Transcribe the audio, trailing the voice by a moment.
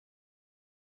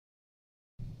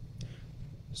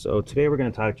So today we're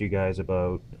going to talk to you guys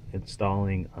about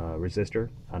installing a resistor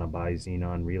on a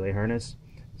Bi-Xenon relay harness.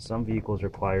 Some vehicles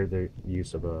require the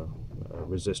use of a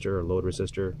resistor or load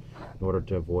resistor in order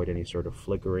to avoid any sort of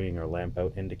flickering or lamp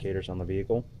out indicators on the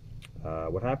vehicle.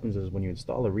 What happens is when you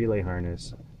install a relay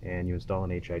harness and you install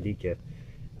an HID kit,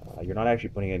 you're not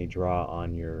actually putting any draw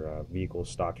on your vehicle's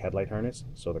stock headlight harness,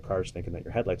 so the car's thinking that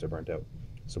your headlights are burnt out.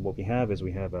 So what we have is a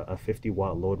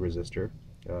 50-watt load resistor.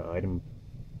 Item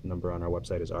number on our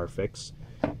website is RFix,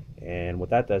 and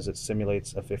what that does, it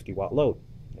simulates a 50-watt load,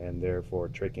 and therefore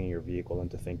tricking your vehicle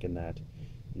into thinking that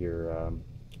your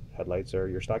headlights are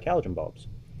your stock halogen bulbs.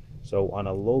 So on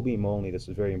a low beam only, this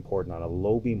is very important, on a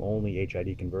low beam only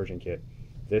HID conversion kit,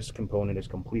 this component is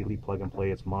completely plug and play.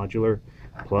 It's modular,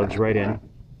 plugs right in,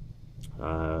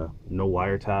 no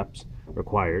wire taps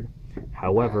required.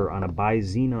 However, on a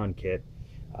Bi-Xenon kit,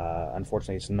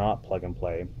 unfortunately it's not plug and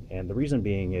play, and the reason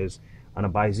being is on a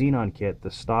Bi-Xenon kit,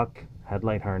 the stock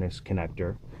headlight harness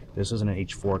connector, this isn't an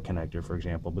H4 connector for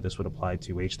example, but this would apply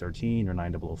to H13 or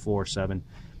 9004, 7,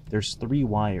 there's 3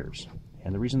 wires.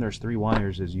 And the reason there's 3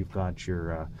 wires is you've got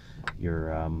your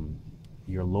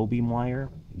low beam wire,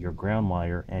 your ground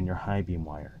wire, and your high beam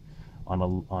wire. On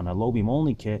a low beam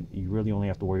only kit, you really only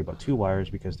have to worry about 2 wires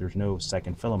because there's no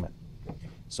second filament.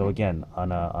 So again,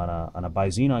 on a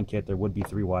Bi-Xenon kit, there would be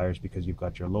 3 wires because you've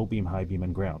got your low beam, high beam,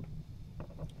 and ground.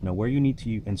 Now where you need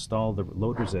to install the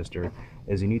load resistor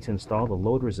is you need to install the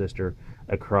load resistor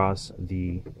across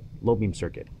the low beam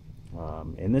circuit.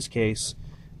 In this case,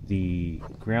 the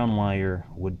ground wire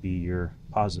would be your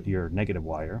negative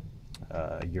wire.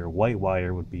 Your white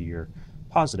wire would be your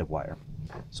positive wire.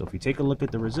 So if you take a look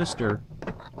at the resistor,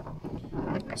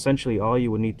 essentially all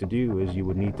you would need to do is you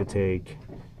would need to take,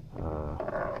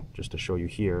 just to show you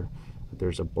here,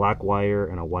 there's a black wire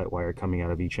and a white wire coming out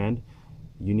of each end.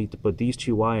 You need to put these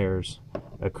 2 wires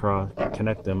across,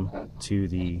 connect them to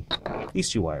these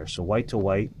 2 wires. So white to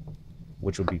white,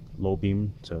 which would be low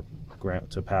beam to ground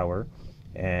to power,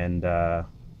 and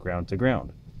ground to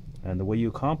ground. And the way you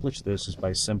accomplish this is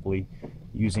by simply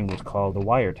using what's called a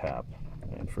wire tap.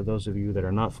 And for those of you that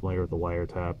are not familiar with the wire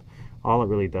tap, all it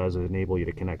really does is enable you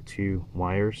to connect 2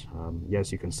 wires.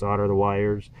 Yes, you can solder the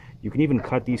wires. You can even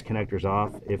cut these connectors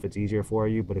off if it's easier for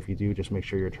you, but if you do, just make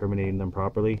sure you're terminating them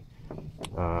properly.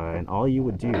 And all you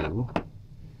would do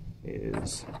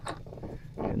is,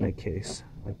 in the case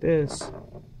like this,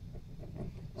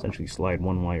 essentially slide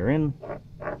 1 wire in,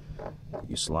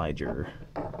 you slide your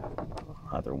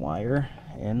other wire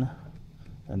in,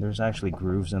 and there's actually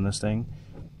grooves in this thing.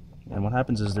 And what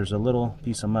happens is there's a little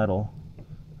piece of metal,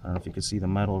 I don't know if you can see the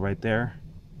metal right there,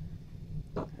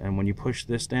 and when you push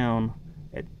this down,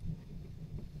 it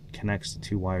connects the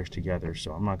 2 wires together.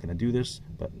 So I'm not going to do this,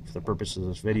 but for the purpose of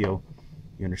this video,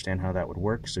 you understand how that would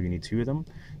work. So you need 2 of them.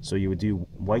 So you would do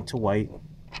white to white,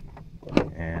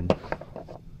 and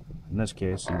in this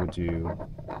case you would do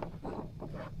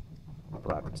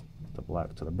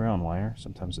black to the brown wire.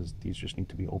 Sometimes these just need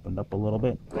to be opened up a little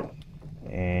bit,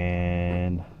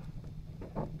 and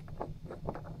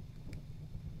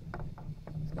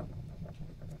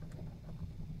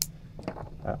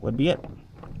that would be it.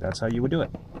 That's how you would do it.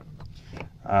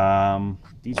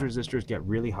 These resistors get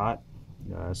really hot,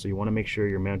 so you want to make sure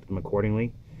you're mounting them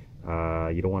accordingly.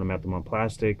 You don't want to mount them on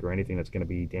plastic or anything that's going to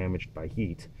be damaged by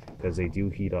heat, because they do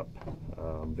heat up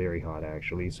very hot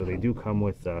actually. So they do come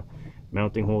with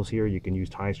mounting holes here. You can use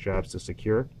tie straps to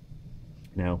secure.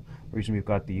 Now, the reason we've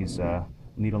got these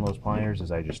needle nose pliers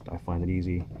is I find it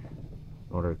easy. In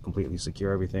order to completely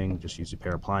secure everything, just use a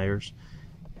pair of pliers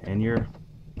and you're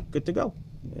good to go.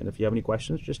 And if you have any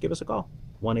questions, just give us a call.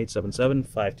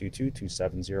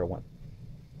 1-877-522-2701.